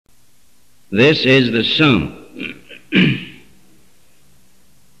This is the sum,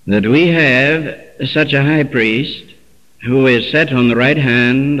 that we have such a high priest who is set on the right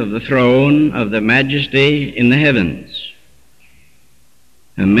hand of the throne of the majesty in the heavens,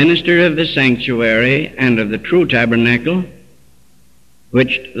 a minister of the sanctuary and of the true tabernacle,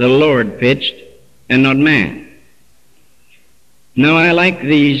 which the Lord pitched and not man. Now, I like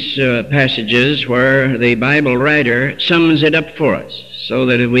these passages where the Bible writer sums it up for us, so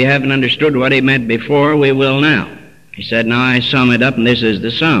that if we haven't understood what he meant before, we will now. He said, now I sum it up, and this is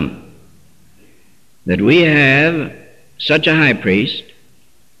the sum. That we have such a high priest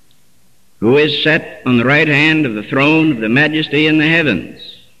who is set on the right hand of the throne of the majesty in the heavens.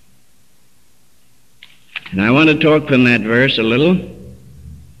 And I want to talk from that verse a little.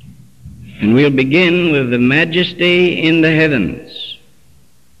 And we'll begin with the majesty in the heavens.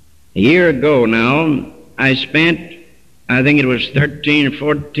 A year ago now, I spent, I think it was 13 or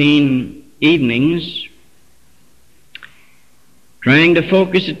 14 evenings, trying to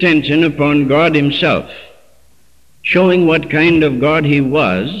focus attention upon God himself, showing what kind of God he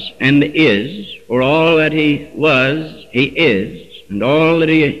was and is, for all that he was, he is, and all that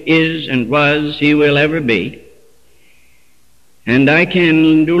he is and was, he will ever be. And I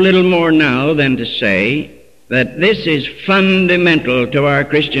can do little more now than to say that this is fundamental to our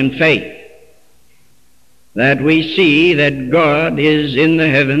Christian faith, that we see that God is in the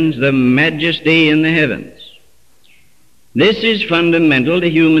heavens, the majesty in the heavens. This is fundamental to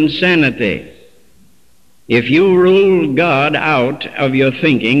human sanity. If you rule God out of your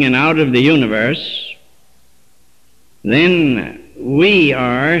thinking and out of the universe, then we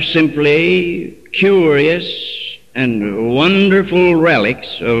are simply curious and wonderful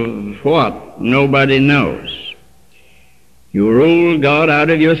relics of what? Nobody knows. You rule God out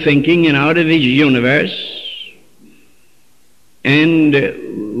of your thinking and out of his universe, and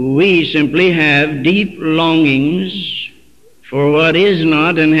we simply have deep longings for what is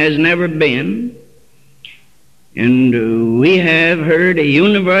not and has never been, and we have heard a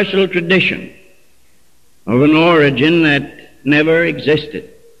universal tradition of an origin that never existed.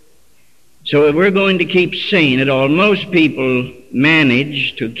 So if we're going to keep sane at all, most people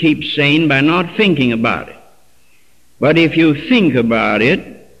manage to keep sane by not thinking about it. But if you think about it,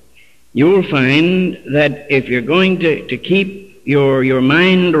 you'll find that if you're going to keep your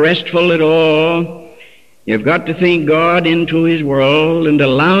mind restful at all, you've got to think God into his world and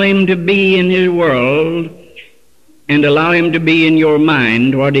allow him to be in his world and allow him to be in your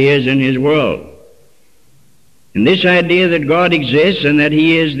mind what he is in his world. And this idea that God exists and that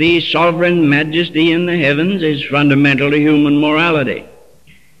he is the sovereign majesty in the heavens is fundamental to human morality.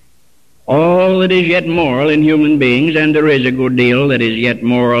 All that is yet moral in human beings, and there is a good deal that is yet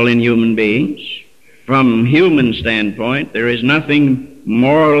moral in human beings, from human standpoint, there is nothing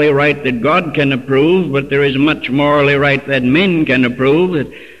morally right that God can approve, but there is much morally right that men can approve, that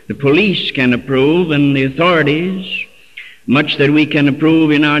the police can approve, and the authorities. Much that we can approve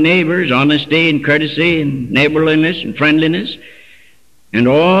in our neighbors, honesty and courtesy and neighborliness and friendliness, and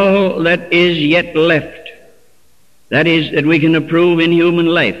all that is yet left, that is, that we can approve in human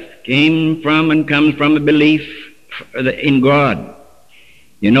life, came from and comes from a belief in God.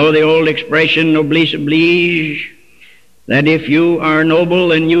 You know the old expression, noblesse oblige, that if you are noble,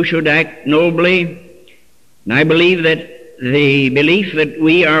 then you should act nobly. And I believe that the belief that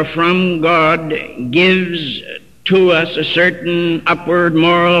we are from God gives to us a certain upward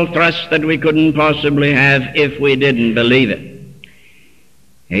moral thrust that we couldn't possibly have if we didn't believe it.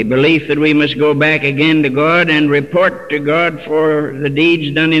 A belief that we must go back again to God and report to God for the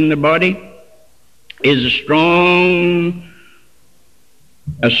deeds done in the body is a strong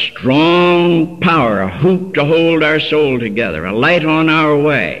power, a hoop to hold our soul together, a light on our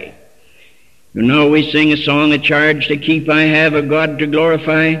way. You know, we sing a song, a charge to keep I have, a God to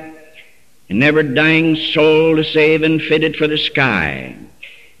glorify, a never-dying soul to save and fitted for the sky.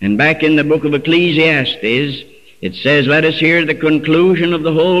 And back in the book of Ecclesiastes, it says, let us hear the conclusion of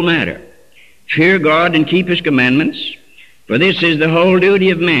the whole matter. Fear God and keep his commandments, for this is the whole duty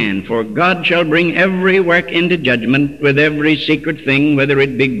of man. For God shall bring every work into judgment with every secret thing, whether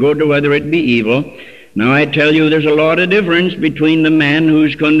it be good or whether it be evil. Now I tell you, there's a lot of difference between the man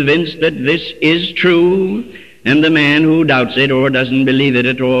who's convinced that this is true and the man who doubts it or doesn't believe it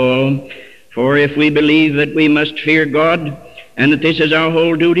at all. For if we believe that we must fear God, and that this is our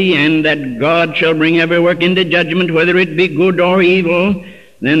whole duty, and that God shall bring every work into judgment, whether it be good or evil,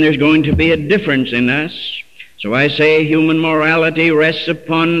 then there's going to be a difference in us. So I say human morality rests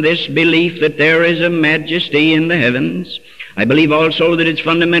upon this belief that there is a majesty in the heavens. I believe also that it's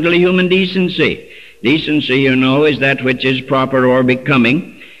fundamentally human decency. Decency, you know, is that which is proper or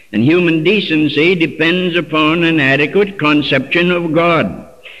becoming. And human decency depends upon an adequate conception of God,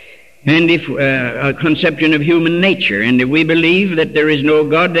 and if a conception of human nature. And if we believe that there is no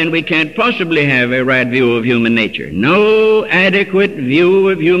God, then we can't possibly have a right view of human nature. No adequate view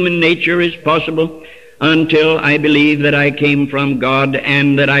of human nature is possible until I believe that I came from God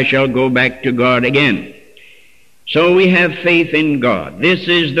and that I shall go back to God again. So we have faith in God. This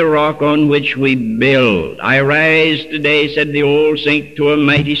is the rock on which we build. I rise today, said the old saint, to a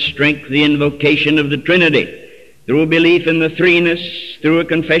mighty strength, the invocation of the Trinity, through belief in the threeness, through a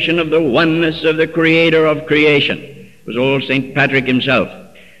confession of the oneness of the Creator of creation. It was old St. Patrick himself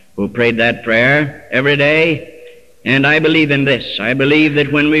who prayed that prayer every day. And I believe in this. I believe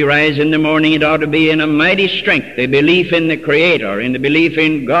that when we rise in the morning, it ought to be in a mighty strength, a belief in the Creator, in the belief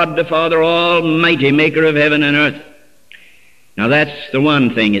in God the Father Almighty, maker of heaven and earth. Now that's the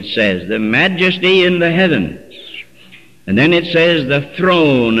one thing it says, the majesty in the heavens. And then it says the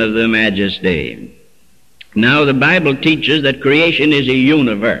throne of the majesty. Now the Bible teaches that creation is a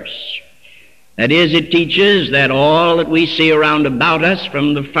universe. That is, it teaches that all that we see around about us,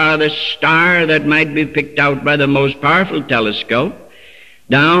 from the farthest star that might be picked out by the most powerful telescope,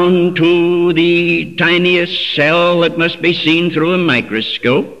 down to the tiniest cell that must be seen through a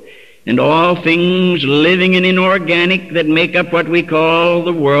microscope, and all things living and inorganic that make up what we call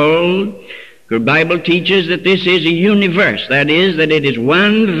the world, the Bible teaches that this is a universe. That is, that it is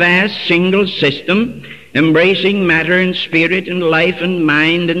one vast single system, embracing matter and spirit and life and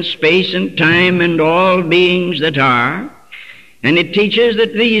mind and space and time and all beings that are. And it teaches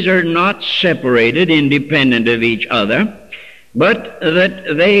that these are not separated, independent of each other, but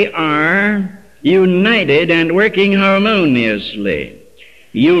that they are united and working harmoniously.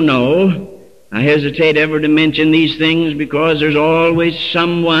 You know, I hesitate ever to mention these things because there's always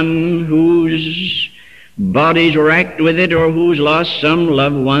someone whose body's racked with it or who's lost some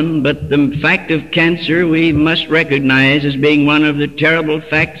loved one, but the fact of cancer we must recognize as being one of the terrible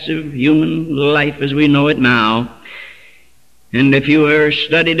facts of human life as we know it now. And if you ever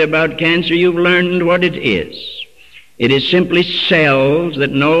studied about cancer, you've learned what it is. It is simply cells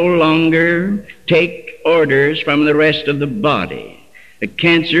that no longer take orders from the rest of the body. The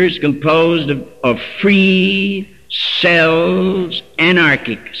cancer is composed of free cells,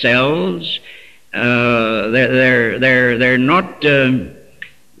 anarchic cells. They're not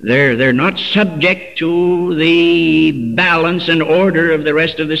subject to the balance and order of the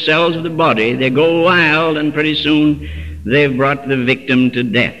rest of the cells of the body. They go wild, and pretty soon they've brought the victim to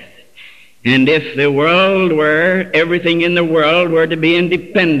death. And if the world were, everything in the world were to be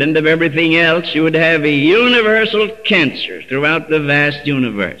independent of everything else, you would have a universal cancer throughout the vast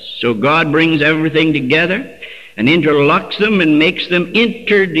universe. So God brings everything together and interlocks them and makes them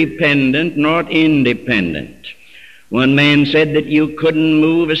interdependent, not independent. One man said that you couldn't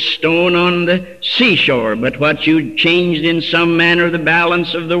move a stone on the seashore, but what you changed in some manner the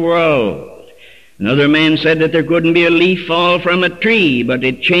balance of the world. Another man said that there couldn't be a leaf fall from a tree, but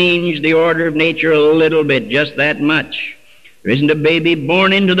it changed the order of nature a little bit, just that much. There isn't a baby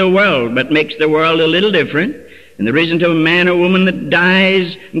born into the world, but makes the world a little different. And there isn't a man or woman that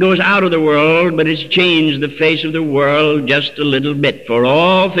dies and goes out of the world, but it's changed the face of the world just a little bit. For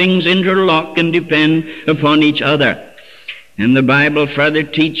all things interlock and depend upon each other. And the Bible further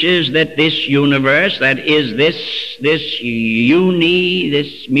teaches that this universe, that is this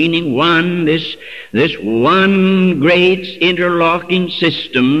meaning one, this one great interlocking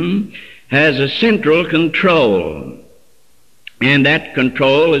system has a central control. And that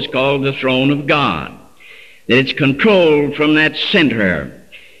control is called the throne of God. That it's controlled from that center.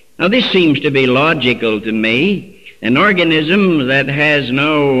 Now this seems to be logical to me. An organism that has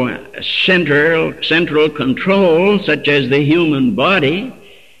no central control, such as the human body,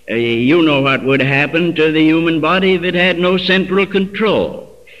 you know what would happen to the human body if it had no central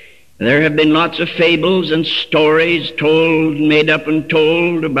control. There have been lots of fables and stories told, made up and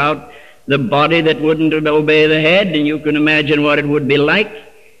told about the body that wouldn't obey the head, and you can imagine what it would be like.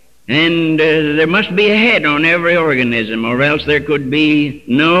 And there must be a head on every organism, or else there could be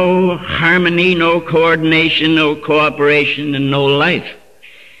no harmony, no coordination, no cooperation, and no life.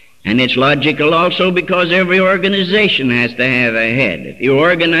 And it's logical also because every organization has to have a head. If you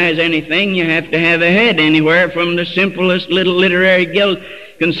organize anything, you have to have a head, anywhere from the simplest little literary guild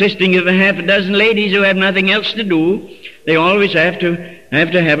consisting of a half a dozen ladies who have nothing else to do. They always have to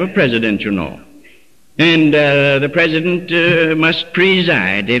have a president, you know. And the president must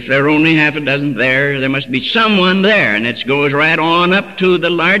preside. If there are only half a dozen there must be someone there. And it goes right on up to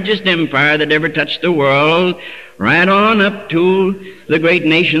the largest empire that ever touched the world, right on up to the great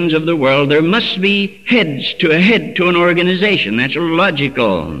nations of the world. There must be head to an organization. That's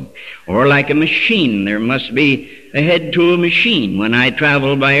logical. Or like a machine, there must be a head to a machine. When I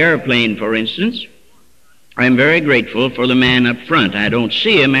travel by airplane, for instance, I'm very grateful for the man up front. I don't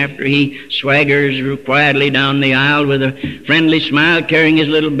see him after he swaggers quietly down the aisle with a friendly smile, carrying his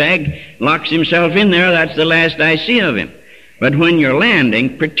little bag, locks himself in there. That's the last I see of him. But when you're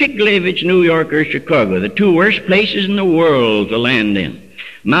landing, particularly if it's New York or Chicago, the two worst places in the world to land in.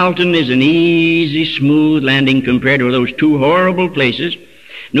 Mountain is an easy, smooth landing compared to those two horrible places,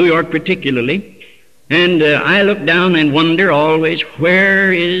 New York particularly. And I look down and wonder always,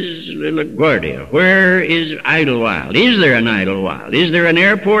 where is LaGuardia? Where is Idlewild? Is there an Idlewild? Is there an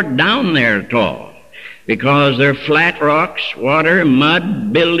airport down there at all? Because there are flat rocks, water,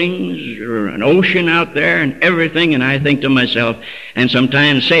 mud, buildings, or an ocean out there and everything. And I think to myself, and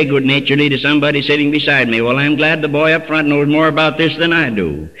sometimes say good-naturedly to somebody sitting beside me, well, I'm glad the boy up front knows more about this than I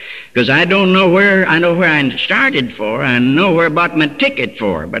do. Because I don't know where, I know where I started for, I know where I bought my ticket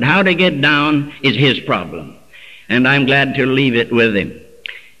for, but how to get down is his problem. And I'm glad to leave it with him.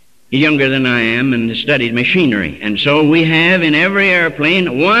 He's younger than I am and studied machinery. And so we have in every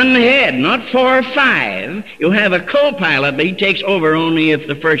airplane one head, not 4 or 5. You have a co-pilot, but he takes over only if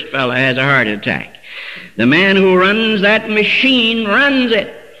the first fellow has a heart attack. The man who runs that machine runs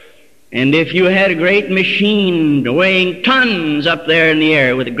it. And if you had a great machine weighing tons up there in the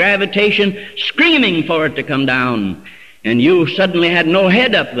air with gravitation screaming for it to come down, and you suddenly had no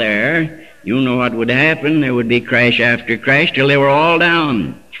head up there, you know what would happen. There would be crash after crash till they were all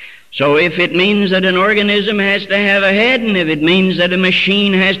down. So if it means that an organism has to have a head, and if it means that a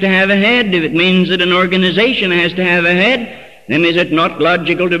machine has to have a head, if it means that an organization has to have a head, then is it not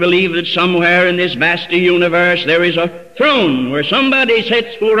logical to believe that somewhere in this vast universe there is a throne where somebody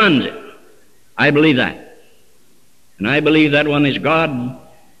sits who runs it? I believe that. And I believe that one is God,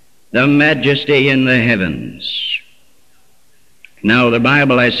 the majesty in the heavens. Now the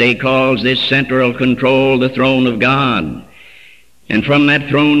Bible, I say, calls this central control the throne of God. And from that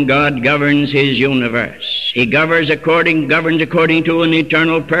throne, God governs his universe. He governs according to an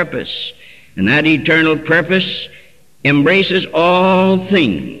eternal purpose. And that eternal purpose embraces all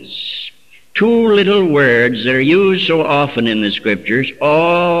things. Two little words that are used so often in the Scriptures,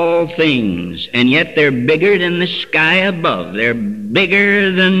 all things. And yet they're bigger than the sky above. They're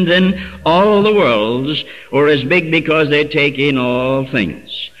bigger than all the worlds, or as big because they take in all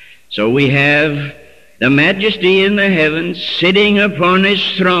things. So we have the majesty in the heavens sitting upon his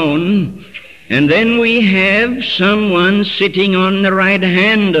throne, and then we have someone sitting on the right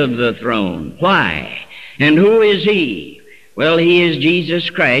hand of the throne. Why? And who is he? Well, he is Jesus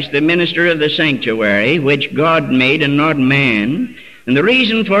Christ, the minister of the sanctuary, which God made and not man. And the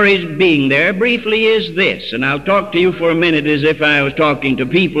reason for his being there briefly is this, and I'll talk to you for a minute as if I was talking to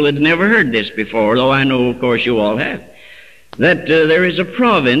people that never heard this before, though I know, of course, you all have. That there is a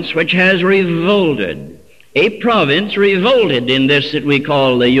province which has revolted. A province revolted in this that we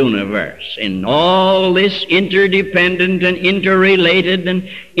call the universe. In all this interdependent and interrelated and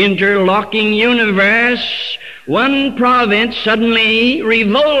interlocking universe, one province suddenly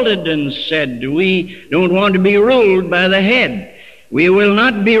revolted and said, we don't want to be ruled by the head. We will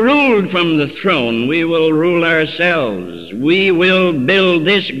not be ruled from the throne. We will rule ourselves. We will build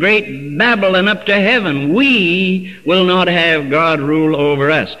this great Babylon up to heaven. We will not have God rule over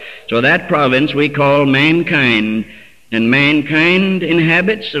us. So that province we call mankind. And mankind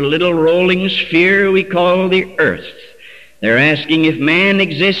inhabits a little rolling sphere we call the earth. They're asking if man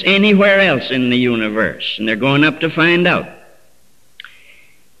exists anywhere else in the universe. And they're going up to find out.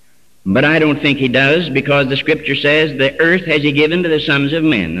 But I don't think he does, because the Scripture says the earth has he given to the sons of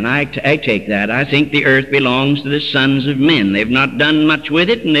men. And I take that. I think the earth belongs to the sons of men. They've not done much with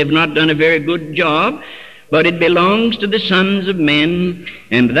it, and they've not done a very good job, but it belongs to the sons of men.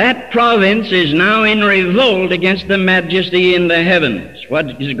 And that province is now in revolt against the majesty in the heavens.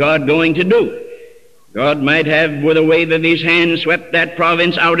 What is God going to do? God might have, with a wave of his hand, swept that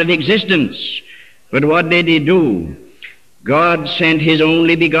province out of existence. But what did he do? God sent his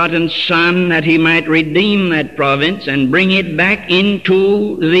only begotten Son that he might redeem that province and bring it back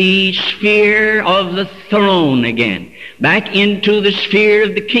into the sphere of the throne again, back into the sphere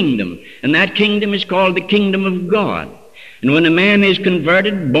of the kingdom. And that kingdom is called the kingdom of God. And when a man is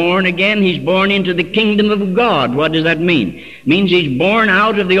converted, born again, he's born into the kingdom of God. What does that mean? It means he's born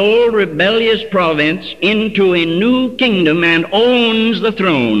out of the old rebellious province into a new kingdom and owns the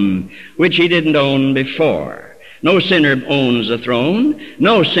throne, which he didn't own before. No sinner owns the throne.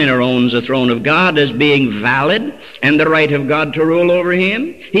 No sinner owns the throne of God as being valid and the right of God to rule over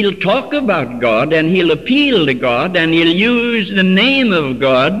him. He'll talk about God and he'll appeal to God and he'll use the name of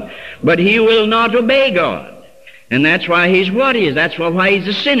God, but he will not obey God. And that's why he's what he is. That's why he's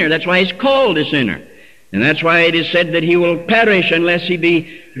a sinner. That's why he's called a sinner. And that's why it is said that he will perish unless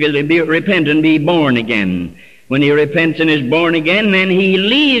he repent and be born again. When he repents and is born again, then he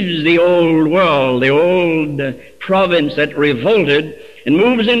leaves the old world, the old province that revolted, and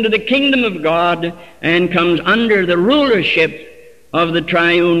moves into the kingdom of God and comes under the rulership of the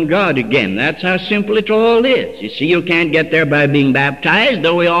triune God again. That's how simple it all is. You see, you can't get there by being baptized,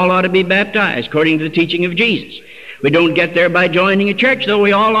 though we all ought to be baptized, according to the teaching of Jesus. We don't get there by joining a church, though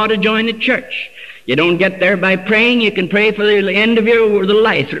we all ought to join a church. You don't get there by praying. You can pray for the end of your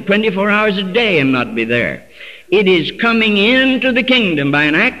life, 24 hours a day, and not be there. It is coming into the kingdom by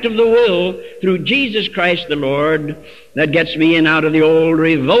an act of the will through Jesus Christ the Lord that gets me in out of the old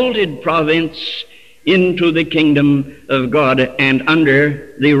revolted province into the kingdom of God and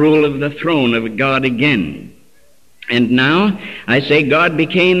under the rule of the throne of God again. And now I say God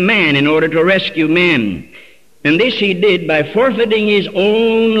became man in order to rescue man. And this he did by forfeiting his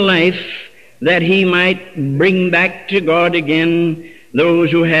own life that he might bring back to God again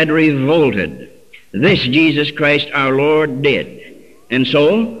those who had revolted. This Jesus Christ our Lord did. And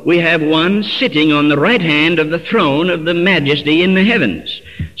so we have one sitting on the right hand of the throne of the majesty in the heavens.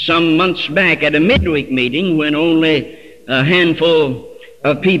 Some months back at a midweek meeting when only a handful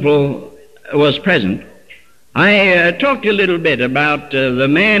of people was present, I talked a little bit about the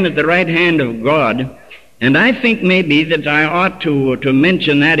man at the right hand of God, and I think maybe that I ought to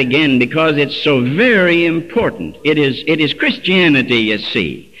mention that again because it's so very important. It is Christianity, you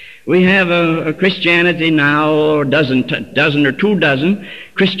see. We have a Christianity now, a dozen or 2 dozen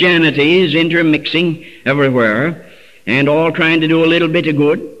Christianities intermixing everywhere and all trying to do a little bit of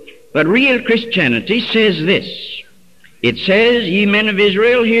good. But real Christianity says this. It says, "Ye men of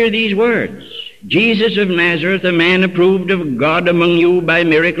Israel, hear these words. Jesus of Nazareth, a man approved of God among you by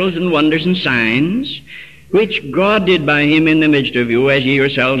miracles and wonders and signs, which God did by him in the midst of you, as ye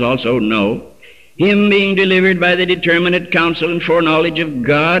yourselves also know. Him being delivered by the determinate counsel and foreknowledge of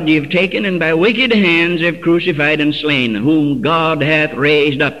God, ye have taken, and by wicked hands have crucified and slain, whom God hath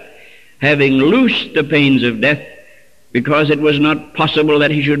raised up, having loosed the pains of death, because it was not possible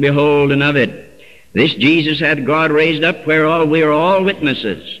that he should be holden of it. This Jesus hath God raised up, whereof we are all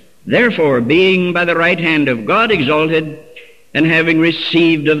witnesses. Therefore, being by the right hand of God exalted, and having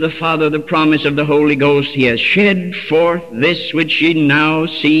received of the Father the promise of the Holy Ghost, he has shed forth this which ye now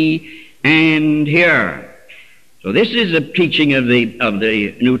see and hear." So this is the teaching of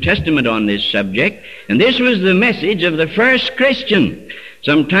the New Testament on this subject, and this was the message of the first Christian.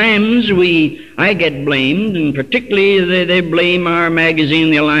 Sometimes I get blamed, and particularly they blame our magazine,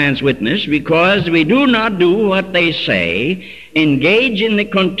 The Alliance Witness, because we do not do what they say, engage in the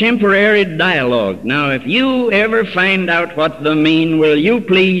contemporary dialogue. Now, if you ever find out what they mean, will you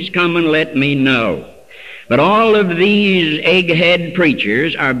please come and let me know? But all of these egghead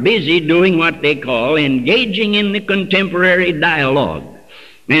preachers are busy doing what they call engaging in the contemporary dialogue.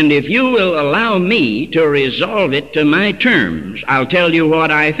 And if you will allow me to resolve it to my terms, I'll tell you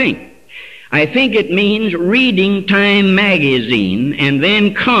what I think. I think it means reading Time magazine and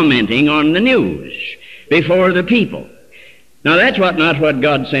then commenting on the news before the people. Now, that's not what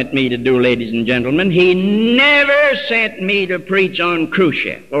God sent me to do, ladies and gentlemen. He never sent me to preach on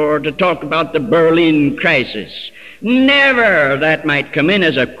Khrushchev or to talk about the Berlin crisis. Never. That might come in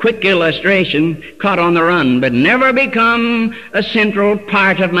as a quick illustration caught on the run, but never become a central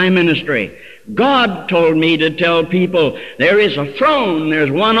part of my ministry. God told me to tell people there is a throne,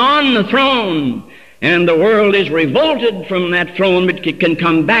 there's one on the throne, and the world is revolted from that throne, but it can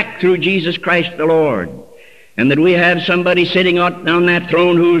come back through Jesus Christ the Lord. And that we have somebody sitting on that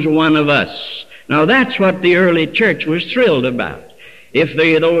throne who's one of us. Now that's what the early church was thrilled about. If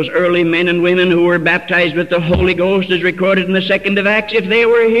those early men and women who were baptized with the Holy Ghost, as recorded in the 2nd of Acts, if they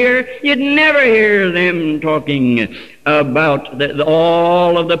were here, you'd never hear them talking about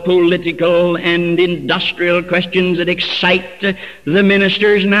all of the political and industrial questions that excite the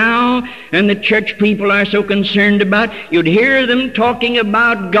ministers now, and the church people are so concerned about. You'd hear them talking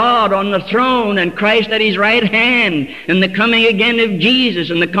about God on the throne and Christ at His right hand, and the coming again of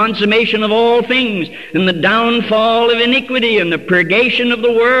Jesus, and the consummation of all things, and the downfall of iniquity, and the purgation of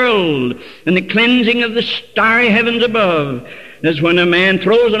the world, and the cleansing of the starry heavens above. That's when a man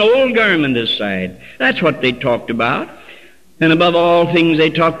throws an old garment aside. That's what they talked about. And above all things,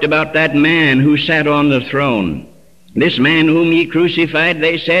 they talked about that man who sat on the throne. This man whom ye crucified,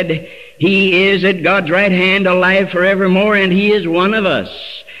 they said, He is at God's right hand, alive forevermore, and He is one of us.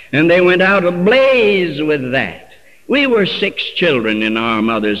 And they went out ablaze with that. We were 6 children in our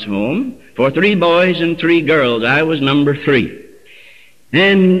mother's home, for 3 boys and 3 girls. I was number 3.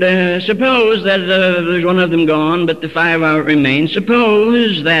 And suppose that there's one of them gone, but the 5 remain.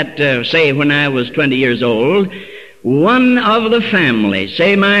 Suppose that, say, when I was 20 years old, one of the family,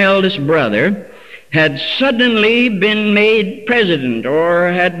 say my eldest brother, had suddenly been made president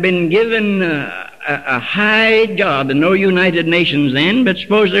or had been given a high job. And no United Nations then, but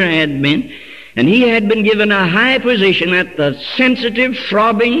suppose there had been. And he had been given a high position at the sensitive,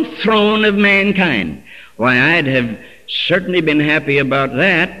 throbbing throne of mankind. Why, I'd have certainly been happy about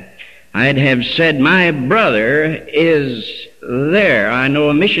that. I'd have said, my brother is there. I know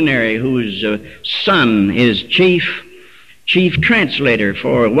a missionary whose son is chief translator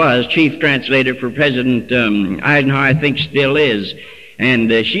for President Eisenhower, I think still is. And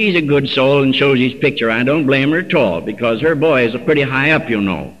she's a good soul and shows his picture. I don't blame her at all, because her boy is pretty high up, you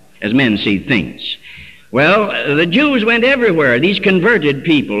know, as men see things. Well, the Jews went everywhere, these converted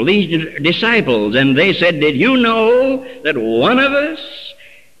people, these disciples, and they said, did you know that one of us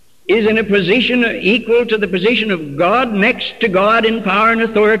is in a position equal to the position of God, next to God in power and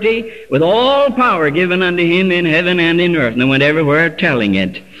authority, with all power given unto Him in heaven and in earth? And they went everywhere telling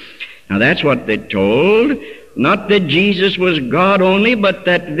it. Now that's what they told. Not that Jesus was God only, but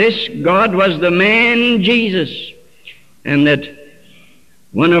that this God was the man Jesus, and that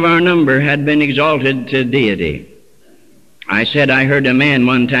one of our number had been exalted to deity. I said I heard a man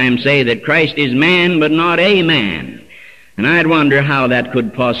one time say that Christ is man, but not a man. And I'd wonder how that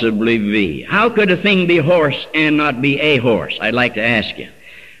could possibly be. How could a thing be horse and not be a horse? I'd like to ask you.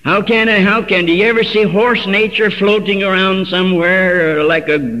 How can do you ever see horse nature floating around somewhere like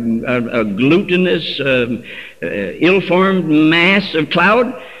a glutinous, ill-formed mass of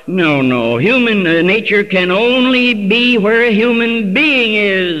cloud? No. Human nature can only be where a human being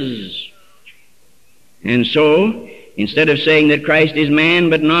is. And so, instead of saying that Christ is man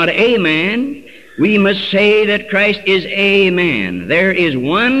but not a man, we must say that Christ is a man. There is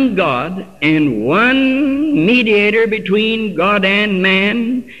one God and one mediator between God and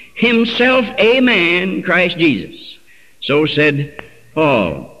man, Himself a man, Christ Jesus. So said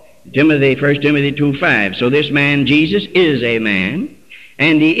Paul, 1 Timothy 2:5. So this man Jesus is a man,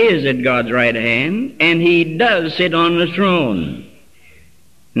 and He is at God's right hand, and He does sit on the throne.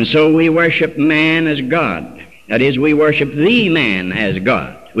 And so we worship man as God. That is, we worship the man as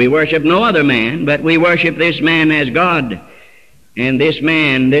God. We worship no other man, but we worship this man as God. And this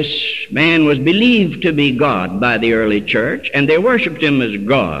man was believed to be God by the early church, and they worshiped Him as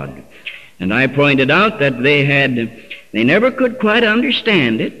God. And I pointed out that they never could quite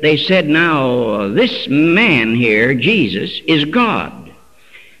understand it. They said, now, this man here, Jesus, is God.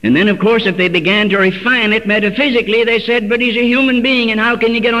 And then, of course, if they began to refine it metaphysically, they said, but He's a human being, and how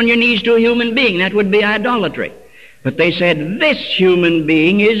can you get on your knees to a human being? That would be idolatry. But they said, this human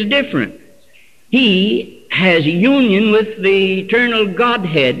being is different. He has union with the eternal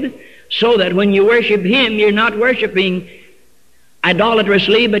Godhead, so that when you worship Him, you're not worshiping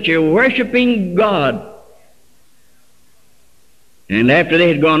idolatrously, but you're worshiping God. And after they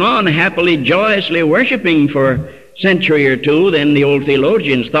had gone on happily, joyously worshiping for a century or two, then the old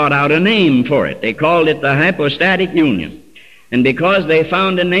theologians thought out a name for it. They called it the hypostatic union. And because they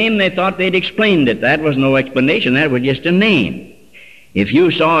found a name, they thought they'd explained it. That was no explanation. That was just a name. If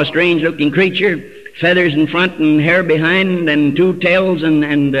you saw a strange-looking creature, feathers in front and hair behind and 2 tails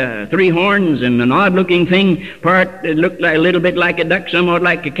and 3 horns and an odd-looking thing, it looked like, a little bit like a duck, somewhat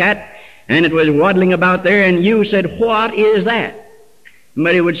like a cat, and it was waddling about there, and you said, what is that?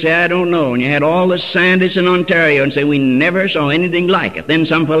 Somebody would say, I don't know. And you had all the scientists in Ontario and say, we never saw anything like it. Then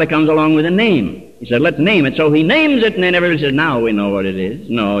some fella comes along with a name. He said, let's name it. So he names it, and then everybody says, now we know what it is.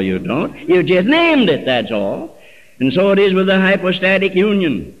 No, you don't. You just named it, that's all. And so it is with the hypostatic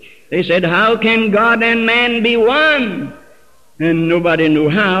union. They said, how can God and man be one? And nobody knew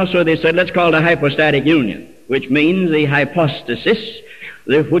how, so they said, let's call it a hypostatic union, which means the hypostasis,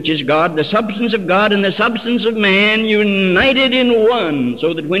 which is God, the substance of God and the substance of man, united in one,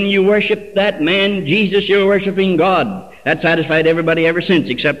 so that when you worship that man, Jesus, you're worshiping God. That satisfied everybody ever since,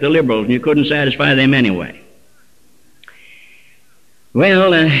 except the liberals, and you couldn't satisfy them anyway.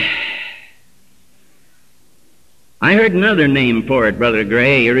 Well, I heard another name for it, Brother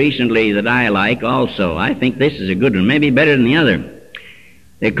Gray, recently that I like also. I think this is a good one, maybe better than the other.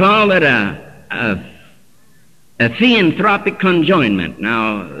 They call it a theanthropic conjoinment.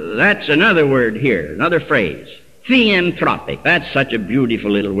 Now, that's another word here, another phrase. Theanthropic. That's such a beautiful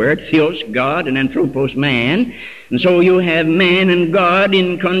little word. Theos, God, and anthropos, man. And so you have man and God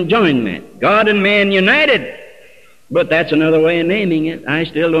in conjoinment. God and man united. But that's another way of naming it. I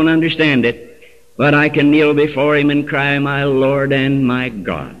still don't understand it. But I can kneel before him and cry, my Lord and my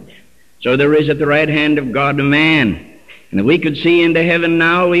God. So there is at the right hand of God a man. And if we could see into heaven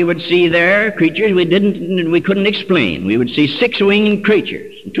now, we would see there creatures we couldn't explain. We would see 6-winged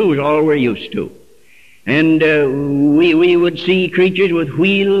creatures. 2 is all we're used to. And we would see creatures with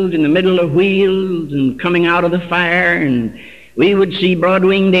wheels in the middle of wheels and coming out of the fire. And we would see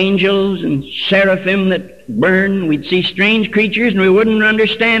broad-winged angels and seraphim that burn. We'd see strange creatures and we wouldn't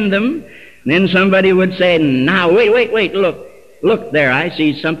understand them. And then somebody would say, now, wait, look there. I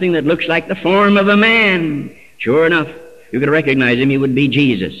see something that looks like the form of a man. Sure enough, you could recognize him. He would be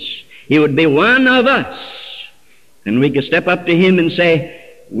Jesus. He would be one of us. And we could step up to him and say,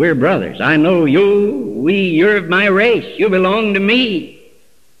 we're brothers. I know you. You're of my race. You belong to me.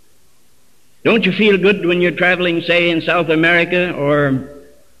 Don't you feel good when you're traveling, say, in South America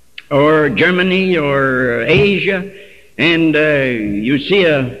or Germany or Asia, and you see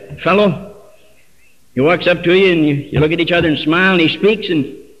a fellow, he walks up to you and you look at each other and smile, and he speaks, and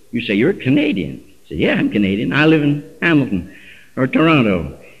you say, you're Canadian. He says, yeah, I'm Canadian. I live in Hamilton or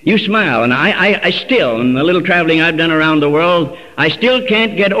Toronto. You smile, and I still, in the little traveling I've done around the world, I still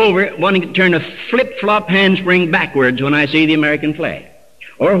can't get over wanting to turn a flip-flop handspring backwards when I see the American flag,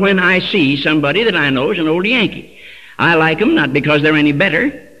 or when I see somebody that I know is an old Yankee. I like them not because they're any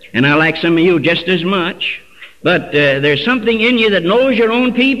better, and I like some of you just as much, but there's something in you that knows your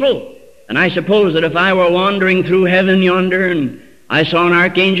own people. And I suppose that if I were wandering through heaven yonder and I saw an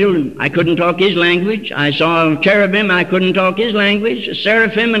archangel and I couldn't talk his language, I saw a cherubim, I couldn't talk his language, a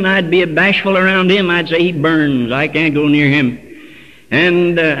seraphim, and I'd be bashful around him, I'd say, he burns, I can't go near him.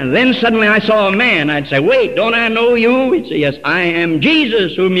 And then suddenly I saw a man, I'd say, wait, don't I know you? He'd say, yes, I am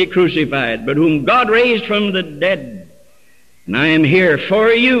Jesus whom you crucified, but whom God raised from the dead. And I am here for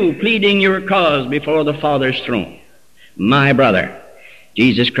you, pleading your cause before the Father's throne. My brother,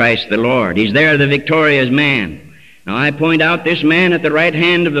 Jesus Christ the Lord. He's there, the victorious man. Now I point out this man at the right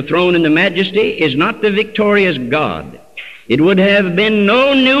hand of the throne in the majesty is not the victorious God. It would have been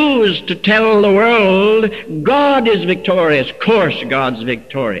no news to tell the world God is victorious. Of course God's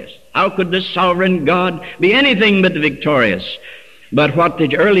victorious. How could the sovereign God be anything but victorious? But what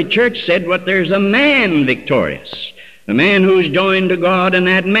the early church said, there's a man victorious. A man who's joined to God, and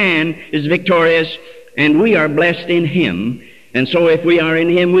that man is victorious, and we are blessed in him. And so if we are in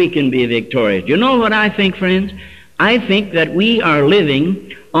him, we can be victorious. You know what I think, friends? I think that we are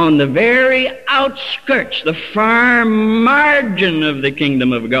living on the very outskirts, the far margin of the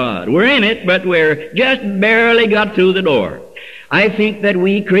kingdom of God. We're in it, but we're just barely got through the door. I think that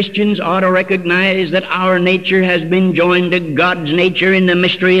we Christians ought to recognize that our nature has been joined to God's nature in the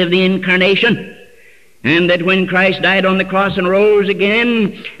mystery of the incarnation. And that when Christ died on the cross and rose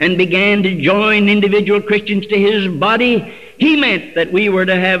again and began to join individual Christians to his body, he meant that we were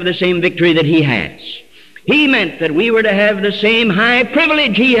to have the same victory that he has. He meant that we were to have the same high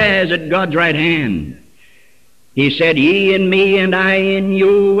privilege he has at God's right hand. He said, ye in me and I in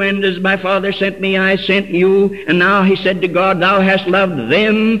you, and as my Father sent me, I sent you. And now he said to God, thou hast loved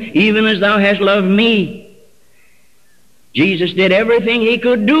them even as thou hast loved me. Jesus did everything he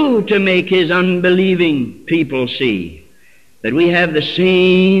could do to make his unbelieving people see that we have the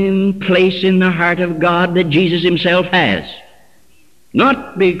same place in the heart of God that Jesus himself has.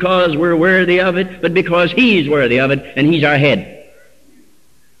 Not because we're worthy of it, but because he's worthy of it, and he's our head.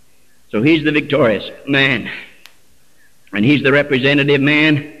 So he's the victorious man. And he's the representative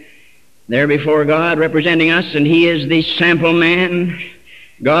man there before God representing us, and he is the sample man.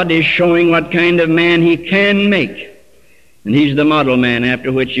 God is showing what kind of man he can make. And he's the model man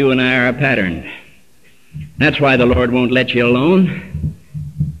after which you and I are patterned. That's why the Lord won't let you alone.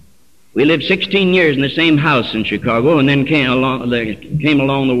 We lived 16 years in the same house in Chicago, and then came along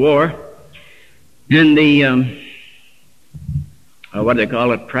the war. And the, what do they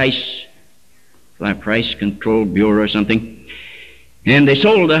call it, price control bureau or something. And they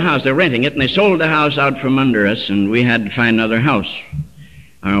sold the house, they're renting it, and they sold the house out from under us, and we had to find another house.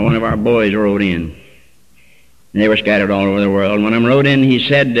 one of our boys wrote in. They were scattered all over the world. When I wrote in, he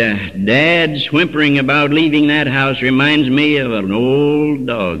said, Dad's whimpering about leaving that house reminds me of an old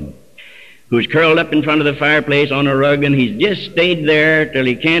dog who's curled up in front of the fireplace on a rug, and he's just stayed there till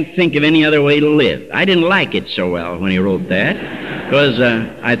he can't think of any other way to live. I didn't like it so well when he wrote that, because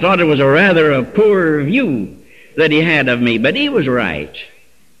I thought it was a poor view that he had of me, but he was right.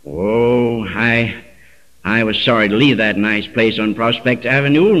 Oh, I was sorry to leave that nice place on Prospect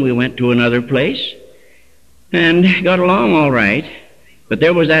Avenue, and we went to another place and got along all right, but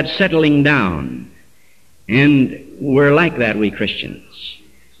there was that settling down, and we're like that, we Christians.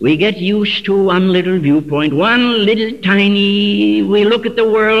 We get used to one little viewpoint, one little tiny, we look at the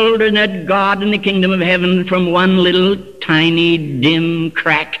world and at God and the kingdom of heaven from one little tiny dim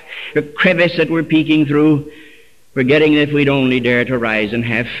crack or crevice that we're peeking through, forgetting that if we'd only dare to rise and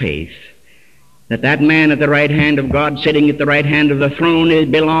have faith, that man at the right hand of God, sitting at the right hand of the throne, it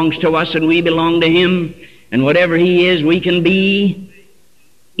belongs to us and we belong to him, and whatever he is, we can be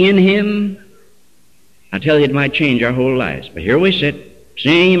in him. I tell you, it might change our whole lives. But here we sit,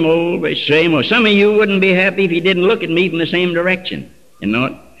 same old. Some of you wouldn't be happy if you didn't look at me from the same direction. You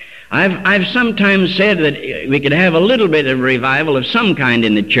know, I've sometimes said that we could have a little bit of revival of some kind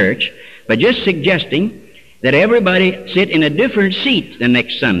in the church, but just suggesting that everybody sit in a different seat the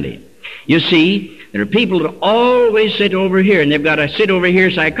next Sunday. You see, there are people that always sit over here, and they've got a sit over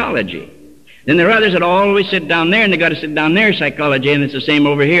here psychology. Then there are others that always sit down there, and they've got to sit down there psychology, and it's the same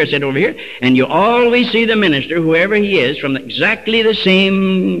over here, sit over here. And you always see the minister, whoever he is, from exactly the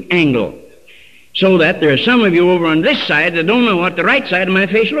same angle. So that there are some of you over on this side that don't know what the right side of my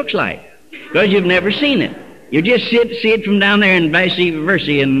face looks like, because you've never seen it. You just see it from down there and vice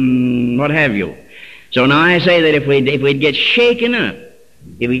versa and what have you. So now I say that if we'd get shaken up,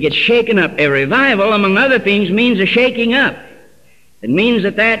 a revival, among other things, means a shaking up. It means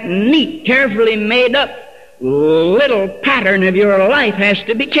that neat, carefully made up little pattern of your life has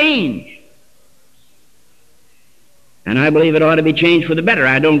to be changed. And I believe it ought to be changed for the better.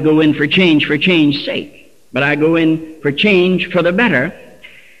 I don't go in for change's sake, but I go in for change for the better.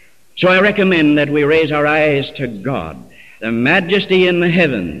 So I recommend that we raise our eyes to God, the majesty in the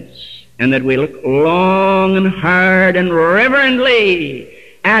heavens, and that we look long and hard and reverently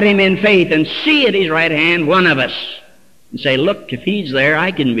at him in faith and see at his right hand one of us. And say, look, if he's there,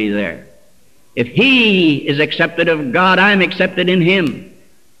 I can be there. If he is accepted of God, I'm accepted in him,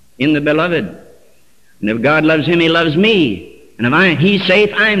 in the beloved. And if God loves him, he loves me. And if he's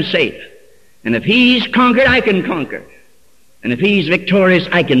safe, I'm safe. And if he's conquered, I can conquer. And if he's victorious,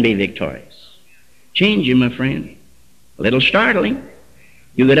 I can be victorious. Change you, my friend. A little startling.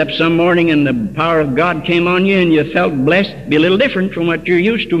 You get up some morning and the power of God came on you and you felt blessed. Be a little different from what you're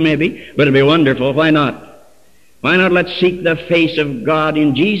used to maybe, but it'll be wonderful. Why not? Why not let's seek the face of God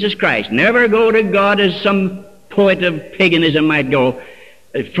in Jesus Christ? Never go to God as some poet of paganism might go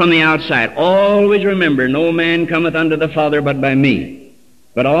from the outside. Always remember, no man cometh unto the Father but by me.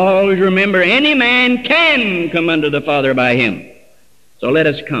 But always remember, any man can come unto the Father by him. So let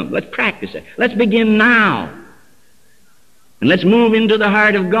us come. Let's practice it. Let's begin now. And let's move into the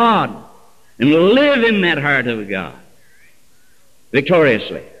heart of God and live in that heart of God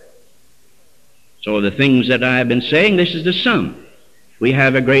victoriously. So the things that I have been saying, this is the sum. We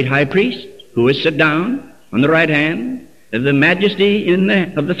have a great high priest who is set down on the right hand of the majesty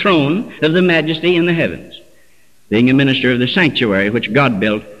of the throne of the majesty in the heavens, being a minister of the sanctuary which God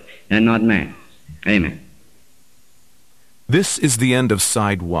built and not man. Amen. This is the end of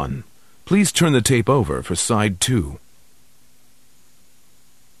Side 1. Please turn the tape over for Side 2.